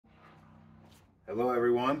Hello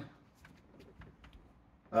everyone.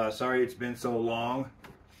 Sorry it's been so long,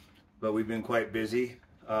 but we've been quite busy.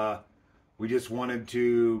 We just wanted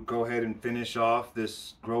to go ahead and finish off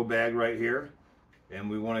this grow bag right here, and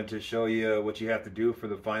we wanted to show you what you have to do for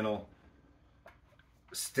the final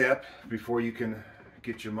step before you can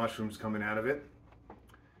get your mushrooms coming out of it.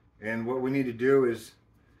 And what we need to do is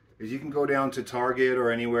you can go down to Target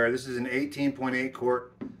or anywhere. This is an 18.8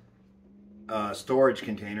 quart storage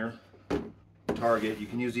container. Target. You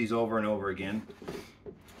can use these over and over again.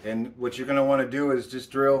 And what you're going to want to do is just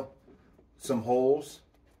drill some holes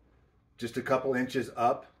just a couple inches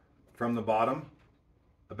up from the bottom.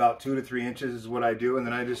 About 2 to 3 inches is what I do, and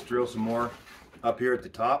then I just drill some more up here at the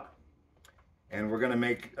top. And we're going to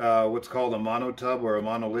make what's called a mono tub or a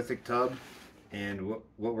monolithic tub. And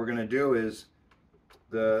what we're going to do is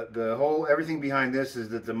everything behind this is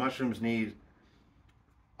that the mushrooms need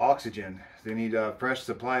oxygen. They need a fresh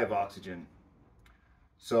supply of oxygen.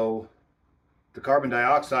 So the carbon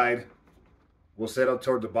dioxide will settle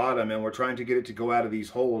toward the bottom, and we're trying to get it to go out of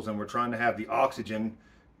these holes, and we're trying to have the oxygen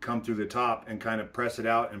come through the top and kind of press it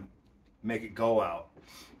out and make it go out.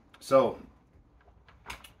 So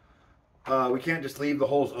we can't just leave the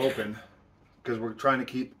holes open because we're trying to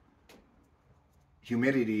keep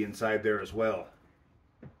humidity inside there as well.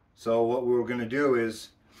 So what we're going to do is,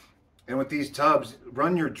 and with these tubs,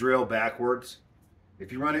 run your drill backwards.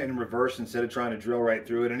 If you run it in reverse instead of trying to drill right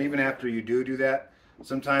through it, and even after you do that,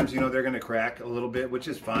 sometimes, you know, they're going to crack a little bit, which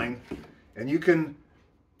is fine. And you can,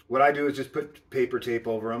 what I do is just put paper tape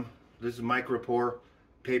over them. This is micropore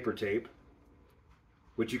paper tape,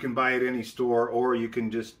 which you can buy at any store, or you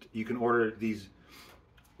can order these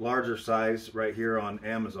larger size right here on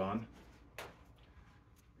Amazon.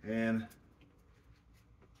 And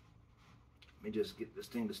let me just get this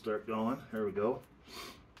thing to start going. There we go.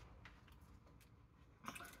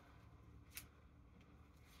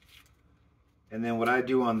 And then what I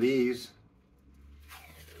do on these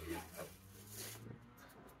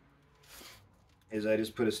is I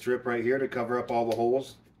just put a strip right here to cover up all the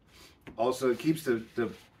holes. Also, it keeps the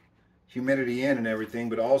humidity in and everything,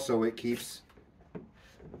 but also it keeps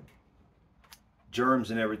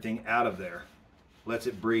germs and everything out of there. Lets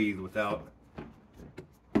it breathe without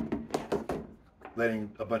letting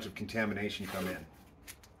a bunch of contamination come in.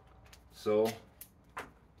 So,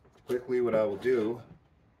 quickly what I will do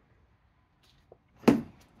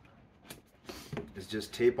is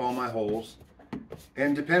just tape all my holes,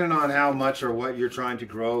 and depending on how much or what you're trying to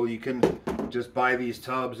grow, you can just buy these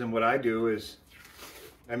tubs. And what I do is,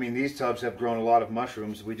 I mean, these tubs have grown a lot of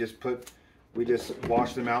mushrooms. We just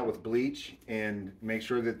wash them out with bleach and make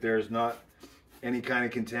sure that there's not any kind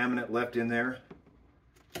of contaminant left in there.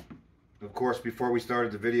 Of course, before we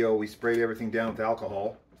started the video, we sprayed everything down with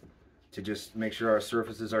alcohol to just make sure our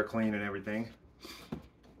surfaces are clean and everything.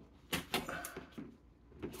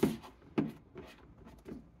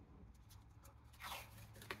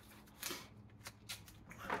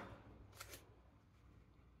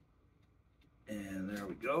 And there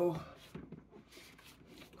we go.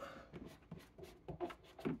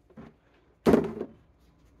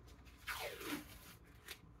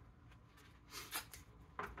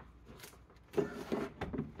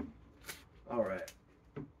 All right.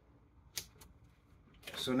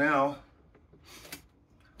 So now,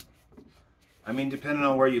 I mean, depending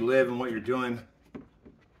on where you live and what you're doing,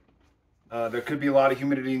 there could be a lot of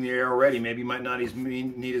humidity in the air already. Maybe you might not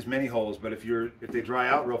need as many holes, but if they dry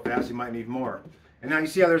out real fast, you might need more. And now you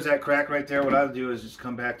see how there's that crack right there? What I'll do is just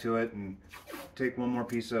come back to it and take one more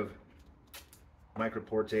piece of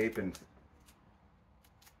micropore tape and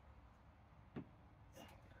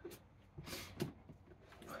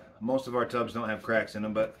most of our tubs don't have cracks in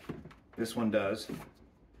them, but this one does.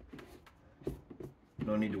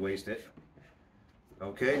 No need to waste it.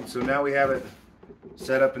 Okay, so now we have it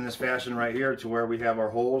set up in this fashion right here to where we have our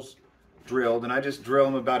holes drilled, and I just drill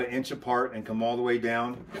them about 1 inch apart and come all the way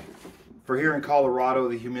down. For here in Colorado,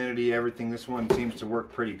 the humidity, everything, this one seems to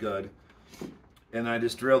work pretty good. And I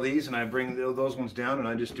just drill these and I bring those ones down, and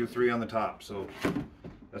I just do 3 on the top. So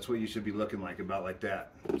that's what you should be looking like, about like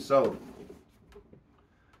that. So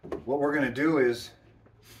what we're going to do is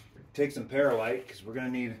take some perlite, because we're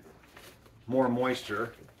going to need more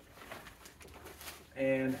moisture,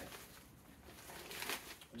 and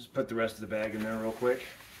just put the rest of the bag in there real quick.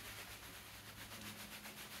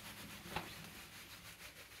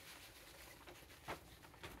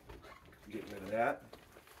 Get rid of that.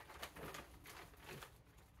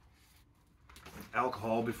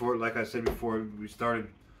 Alcohol, before, like I said before, we started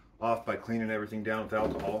off by cleaning everything down with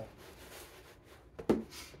alcohol.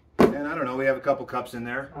 And I don't know, we have a couple cups in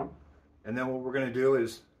there. And then what we're going to do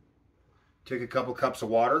is take a couple cups of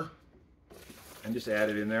water and just add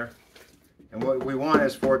it in there. And what we want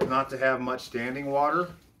is for it not to have much standing water,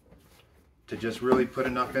 to just really put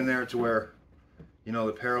enough in there to where, you know,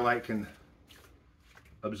 the perlite can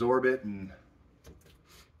absorb it. And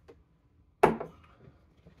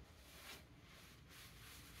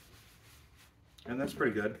that's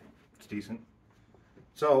pretty good. It's decent.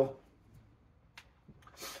 So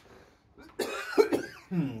we're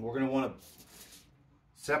going to want to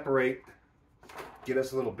separate, get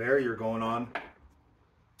us a little barrier going on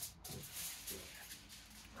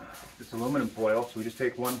this aluminum foil. So we just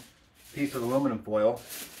take one piece of aluminum foil,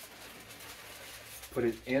 put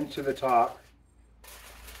it into the top,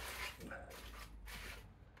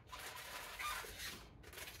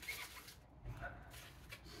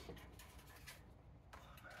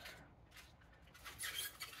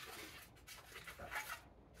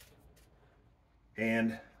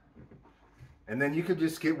 and then you could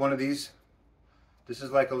just get one of these. This is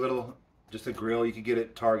like a little, just a grill. You could get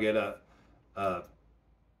at Target, a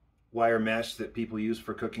wire mesh that people use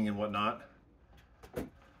for cooking and whatnot.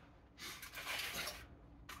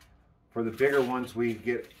 For the bigger ones, we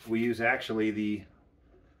use actually the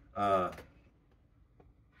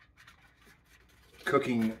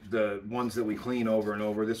cooking, the ones that we clean over and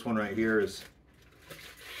over. This one right here is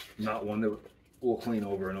not one that we'll clean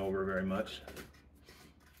over and over very much.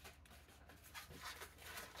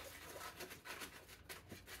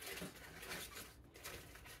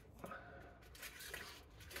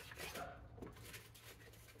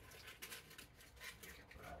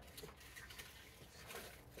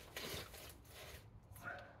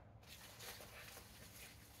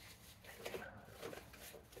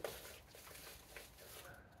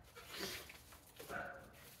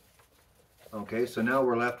 Okay, so now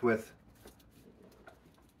we're left with,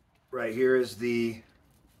 right here is the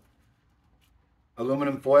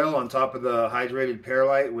aluminum foil on top of the hydrated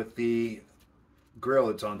perlite with the grill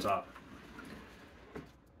that's on top.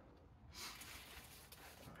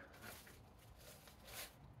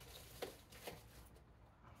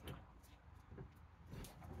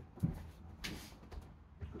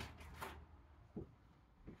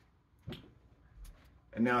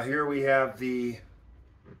 And now here we have the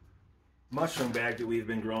mushroom bag that we've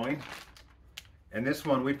been growing, and this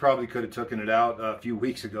one we probably could have taken it out a few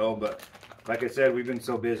weeks ago, but like I said, we've been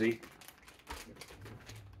so busy.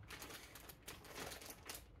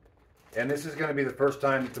 And this is going to be the first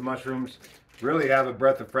time that the mushrooms really have a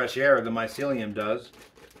breath of fresh air. The mycelium does.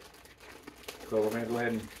 So we're going to go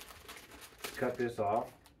ahead and cut this off,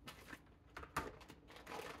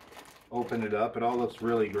 open it up. It all looks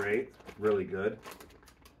really great, really good.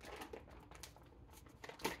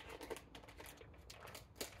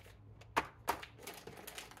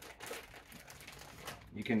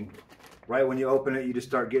 You can, right when you open it, you just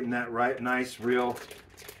start getting that right, nice, real,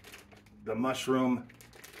 the mushroom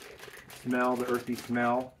smell, the earthy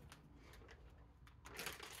smell.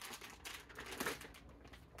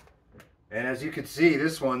 And as you can see,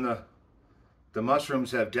 this one, the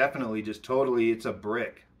mushrooms have definitely just totally, it's a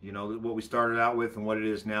brick. You know, what we started out with and what it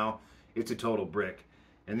is now, it's a total brick.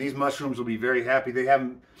 And these mushrooms will be very happy. They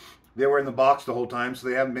were in the box the whole time, so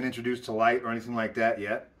they haven't been introduced to light or anything like that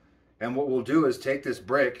yet. And what we'll do is take this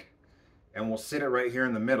brick and we'll sit it right here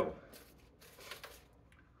in the middle.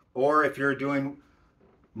 Or if you're doing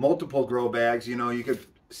multiple grow bags, you know, you could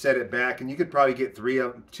set it back and you could probably get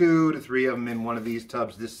 2 to 3 of them in one of these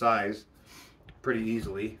tubs this size pretty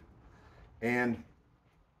easily. And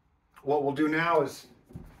what we'll do now is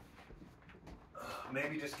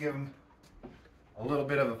maybe just give them a little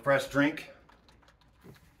bit of a fresh drink.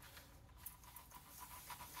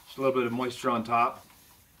 Just a little bit of moisture on top.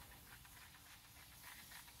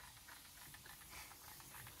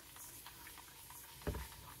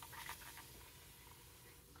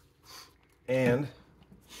 And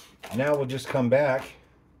now we'll just come back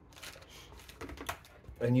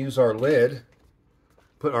and use our lid,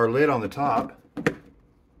 put our lid on the top.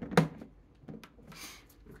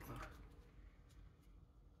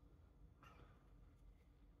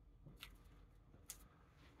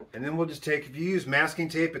 And then we'll just take, if you use masking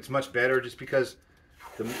tape, it's much better, just because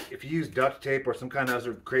if you use duct tape or some kind of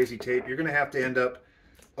other crazy tape, you're going to have to end up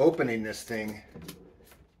opening this thing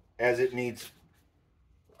as it needs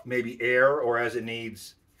maybe air, or as it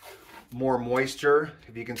needs more moisture.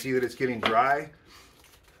 If you can see that it's getting dry.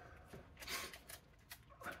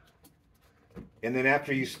 And then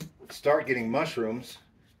after you start getting mushrooms,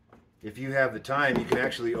 if you have the time, you can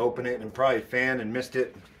actually open it and probably fan and mist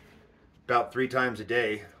it about 3 times a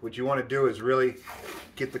day. What you want to do is really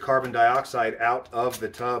get the carbon dioxide out of the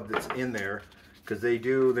tub that's in there, because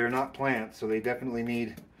they're not plants, so they definitely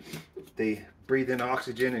need they breathe in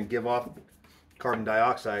oxygen and give off carbon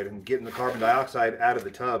dioxide, and getting the carbon dioxide out of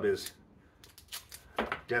the tub is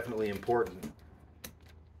definitely important.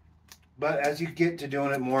 But as you get to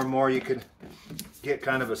doing it more and more, you can get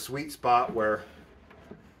kind of a sweet spot where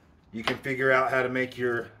you can figure out how to make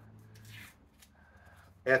your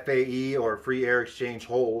FAE, or free air exchange,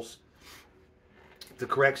 holes the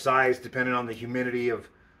correct size depending on the humidity of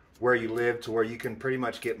where you live, to where you can pretty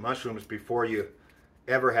much get mushrooms before you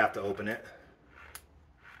ever have to open it.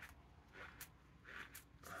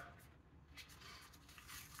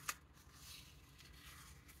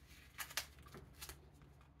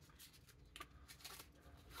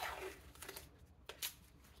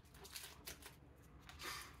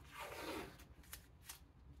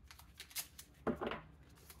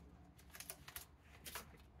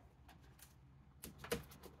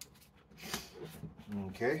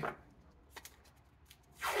 Okay.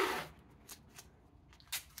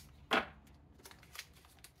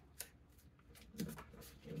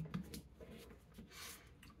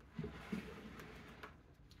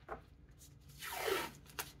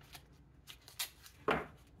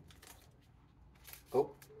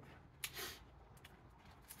 Oh.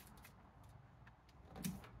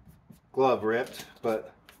 Glove ripped,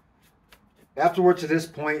 but afterward, to this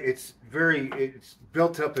point, it's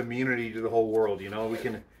built up immunity to the whole world. You know, we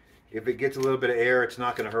can, if it gets a little bit of air, it's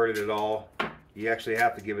not going to hurt it at all. You actually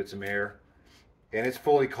have to give it some air, and it's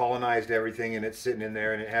fully colonized everything, and it's sitting in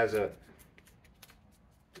there, and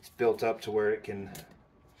it's built up to where it can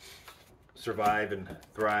survive and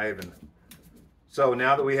thrive. And so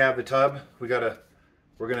now that we have the tub, we're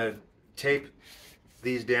gonna tape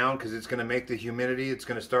these down, because it's going to make the humidity, it's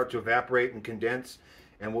going to start to evaporate and condense.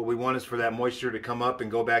 And what we want is for that moisture to come up and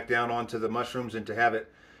go back down onto the mushrooms, and to have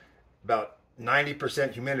it about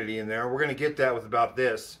 90% humidity in there. We're going to get that with about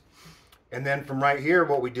this. And then from right here,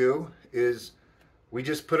 what we do is we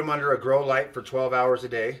just put them under a grow light for 12 hours a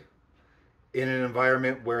day in an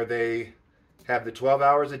environment where they have the 12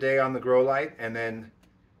 hours a day on the grow light, and then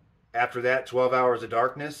after that 12 hours of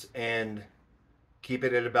darkness, and keep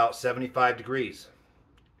it at about 75 degrees.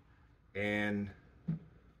 And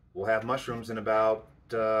we'll have mushrooms in about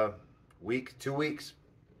week, 2 weeks.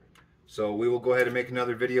 So we will go ahead and make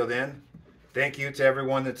another video then. Thank you to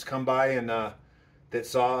everyone that's come by and that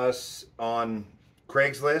saw us on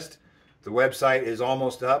Craigslist. The website is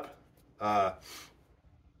almost up. A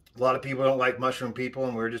lot of people don't like mushroom people,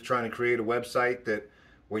 and we're just trying to create a website that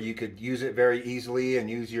where you could use it very easily and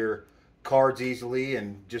use your cards easily,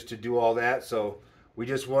 and just to do all that. So we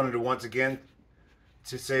just wanted to once again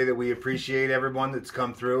to say that we appreciate everyone that's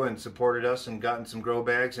come through and supported us and gotten some grow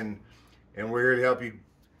bags, and we're here to help you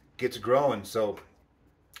get to growing. So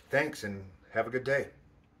thanks, and have a good day.